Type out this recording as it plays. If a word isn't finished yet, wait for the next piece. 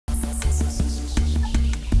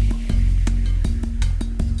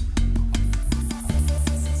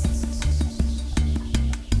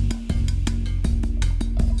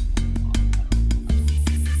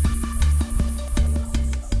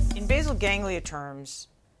ganglia terms,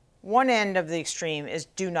 one end of the extreme is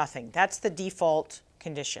do nothing. That's the default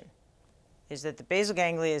condition, is that the basal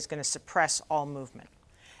ganglia is going to suppress all movement.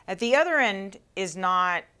 At the other end is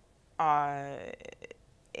not a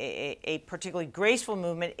particularly graceful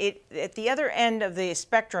movement. At the other end of the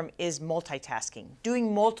spectrum is multitasking,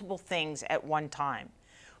 doing multiple things at one time,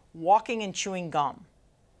 walking and chewing gum,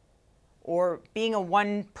 or being a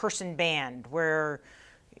one-person band where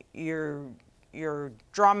you're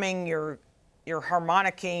drumming, you're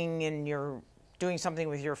harmonicking, and you're doing something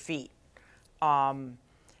with your feet.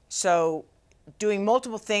 So doing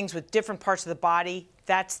multiple things with different parts of the body,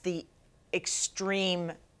 that's the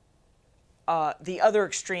extreme, the other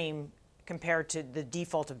extreme compared to the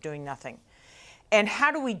default of doing nothing. And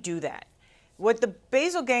how do we do that? What the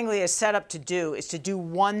basal ganglia is set up to do is to do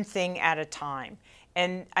one thing at a time.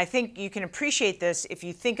 And I think you can appreciate this if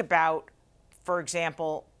you think about, for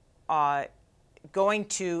example, going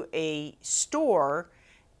to a store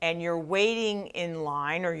and you're waiting in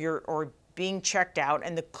line, or being checked out,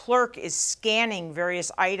 and the clerk is scanning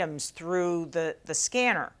various items through the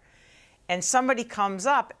scanner. And somebody comes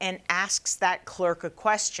up and asks that clerk a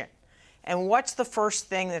question. And what's the first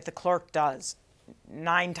thing that the clerk does,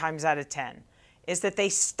 9 times out of 10, is that they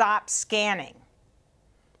stop scanning.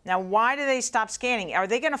 Now, why do they stop scanning? Are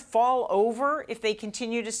they going to fall over if they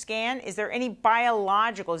continue to scan? Is there any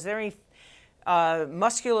biological, is there any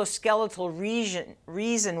musculoskeletal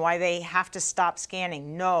reason why they have to stop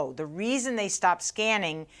scanning? No. The reason they stop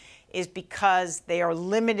scanning is because they are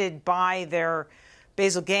limited by their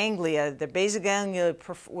basal ganglia. The basal ganglia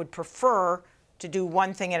would prefer to do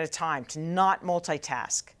one thing at a time, to not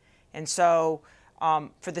multitask. And so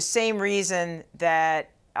for the same reason that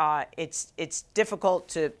it's difficult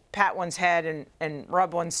to pat one's head and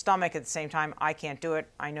rub one's stomach at the same time, I can't do it.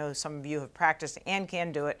 I know some of you have practiced and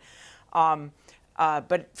can do it.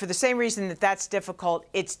 But for the same reason that that's difficult,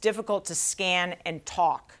 it's difficult to scan and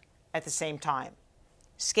talk at the same time.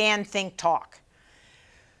 Scan, think, talk.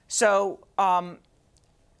 So, but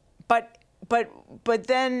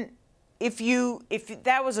then if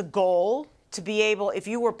that was a goal to be able, if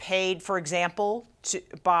you were paid, for example,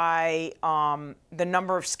 by the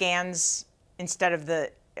number of scans instead of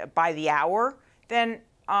by the hour, then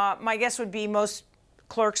my guess would be most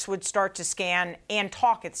clerks would start to scan and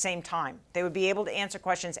talk at the same time. They would be able to answer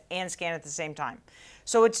questions and scan at the same time.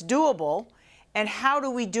 So it's doable. And how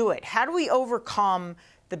do we do it? How do we overcome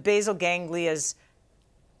the basal ganglia's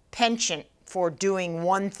penchant for doing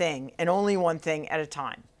one thing and only one thing at a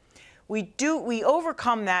time? We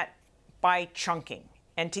overcome that by chunking.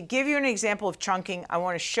 And to give you an example of chunking, I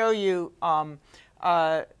want to show you an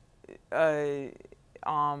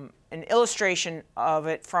illustration of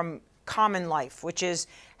it from common life, which is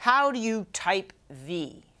how do you type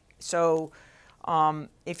V? So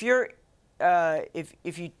if you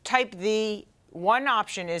type V, one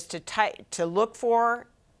option is to look for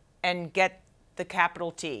and get the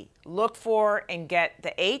capital T, look for and get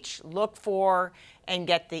the H, look for and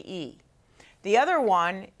get the E. The other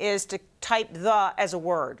one is to type the as a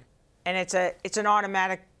word, and it's an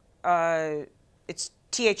automatic, it's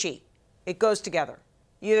THE. It goes together.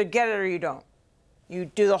 You either get it or you don't. You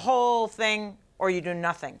do the whole thing or you do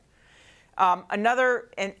nothing.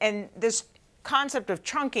 And this concept of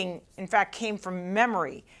chunking, in fact, came from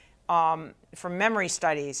memory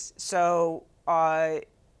studies. So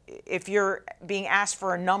if you're being asked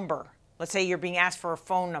for a number, let's say you're being asked for a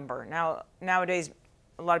phone number. Now, nowadays,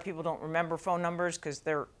 a lot of people don't remember phone numbers because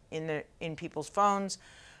they're in people's phones.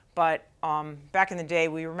 But back in the day,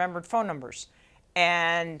 we remembered phone numbers.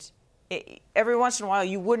 And every once in a while,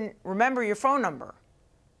 you wouldn't remember your phone number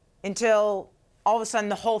until all of a sudden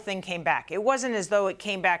the whole thing came back. It wasn't as though it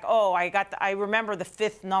came back, oh, I remember the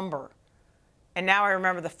 5th number, and now I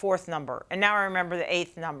remember the 4th number, and now I remember the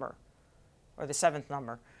 8th number, or the 7th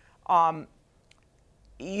number.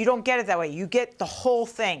 You don't get it that way. You get the whole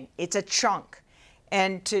thing. It's a chunk.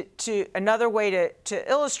 And another way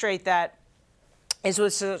to illustrate that is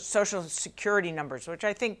with Social Security numbers, which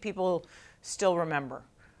I think people still remember.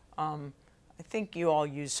 I think you all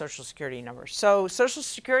use Social Security numbers. So Social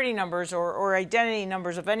Security numbers or identity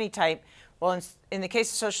numbers of any type, well, in the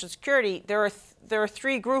case of Social Security, there are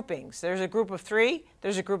 3 groupings. There's a group of 3,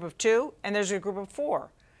 there's a group of 2, and there's a group of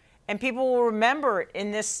 4. And people will remember it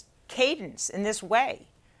in this cadence, in this way.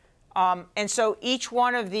 And so each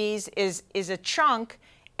one of these is a chunk,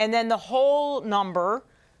 and then the whole number,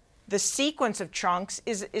 the sequence of chunks,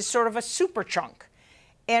 is sort of a super chunk.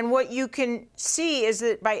 And what you can see is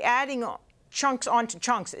that by adding chunks onto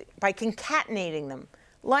chunks, by concatenating them,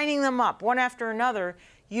 lining them up one after another,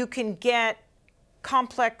 you can get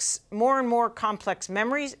complex, more and more complex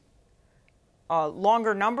memories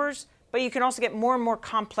longer numbers, but you can also get more and more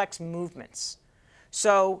complex movements.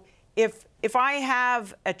 So if I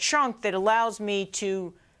have a chunk that allows me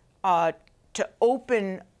to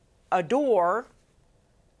open a door,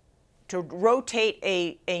 to rotate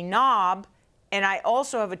a knob, and I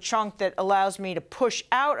also have a chunk that allows me to push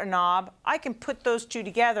out a knob, I can put those two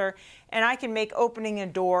together and I can make opening a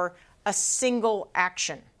door a single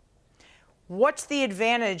action. What's the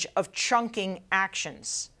advantage of chunking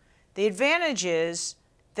actions? The advantage is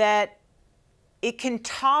that it can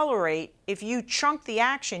tolerate, if you chunk the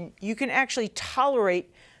action, you can actually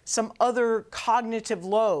tolerate some other cognitive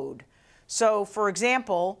load. So for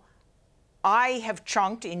example, I have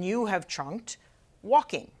chunked and you have chunked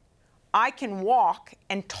walking. I can walk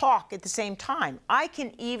and talk at the same time. I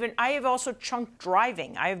have also chunked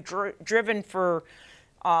driving. I have driven for,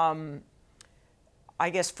 I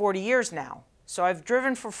guess, 40 years now. So I've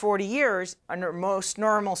driven for 40 years. Under most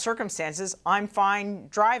normal circumstances, I'm fine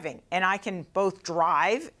driving. And I can both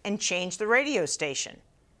drive and change the radio station.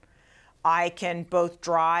 I can both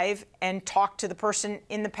drive and talk to the person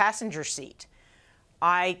in the passenger seat.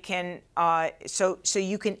 I can, so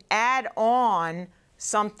you can add on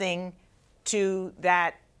something to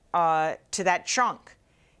that chunk.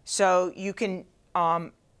 So you can,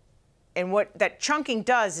 and what that chunking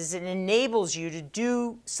does is it enables you to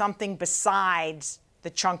do something besides the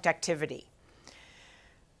chunked activity.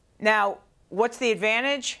 Now, what's the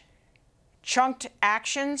advantage? Chunked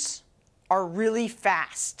actions are really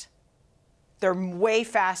fast. They're way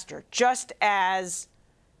faster, just as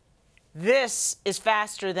this is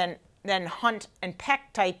faster than hunt and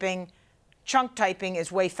peck typing. Chunk typing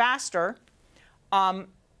is way faster. So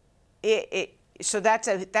that's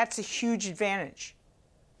a huge advantage.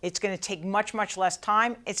 It's going to take much, much less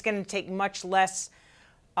time. It's going to take much less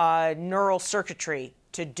neural circuitry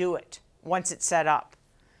to do it once it's set up.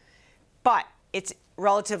 But it's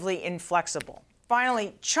relatively inflexible.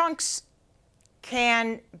 Finally, chunks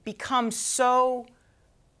can become so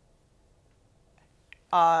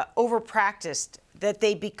over-practiced that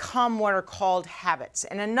they become what are called habits.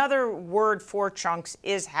 And another word for chunks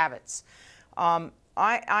is habits. I'm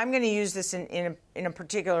going to use this in a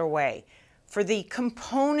particular way. For the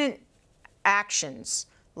component actions,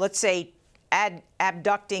 let's say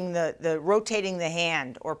abducting the rotating the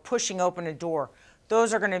hand or pushing open a door,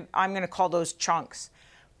 those are I'm going to call those chunks.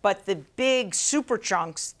 But the big super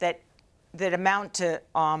chunks that amount to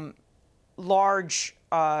large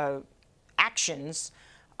actions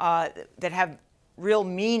that have real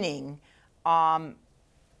meaning,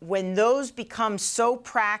 when those become so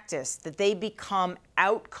practiced that they become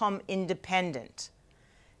outcome independent,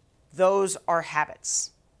 those are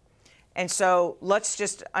habits. And so let's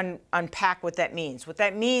just unpack what that means. What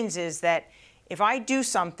that means is that if I do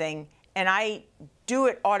something and I do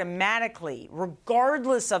it automatically,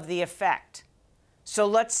 regardless of the effect. So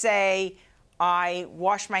let's say I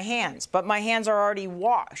wash my hands, but my hands are already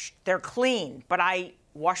washed. They're clean, but I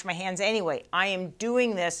wash my hands anyway. I am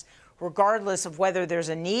doing this regardless of whether there's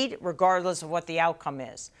a need, regardless of what the outcome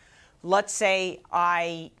is. Let's say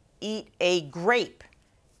I eat a grape,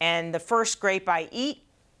 and the first grape I eat,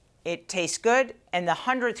 it tastes good, and the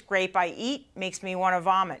 100th grape I eat makes me want to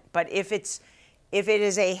vomit. But if it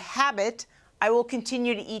is a habit, I will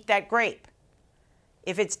continue to eat that grape.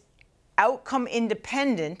 If it's outcome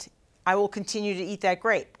independent, I will continue to eat that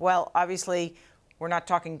grape. Well, obviously, we're not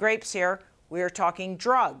talking grapes here. We are talking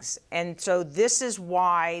drugs. And so this is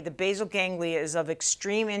why the basal ganglia is of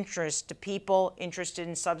extreme interest to people interested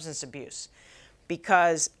in substance abuse,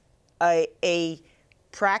 because a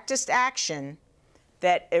practiced action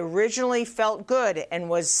that originally felt good and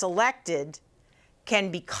was selected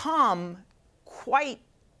can become quite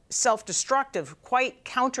self-destructive, quite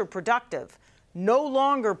counterproductive, no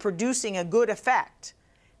longer producing a good effect.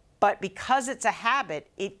 But because it's a habit,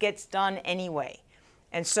 it gets done anyway.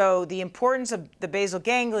 And so the importance of the basal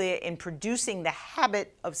ganglia in producing the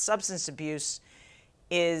habit of substance abuse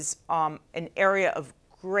is an area of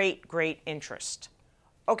great, great interest.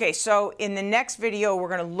 Okay, so in the next video, we're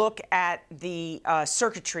going to look at the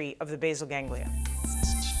circuitry of the basal ganglia.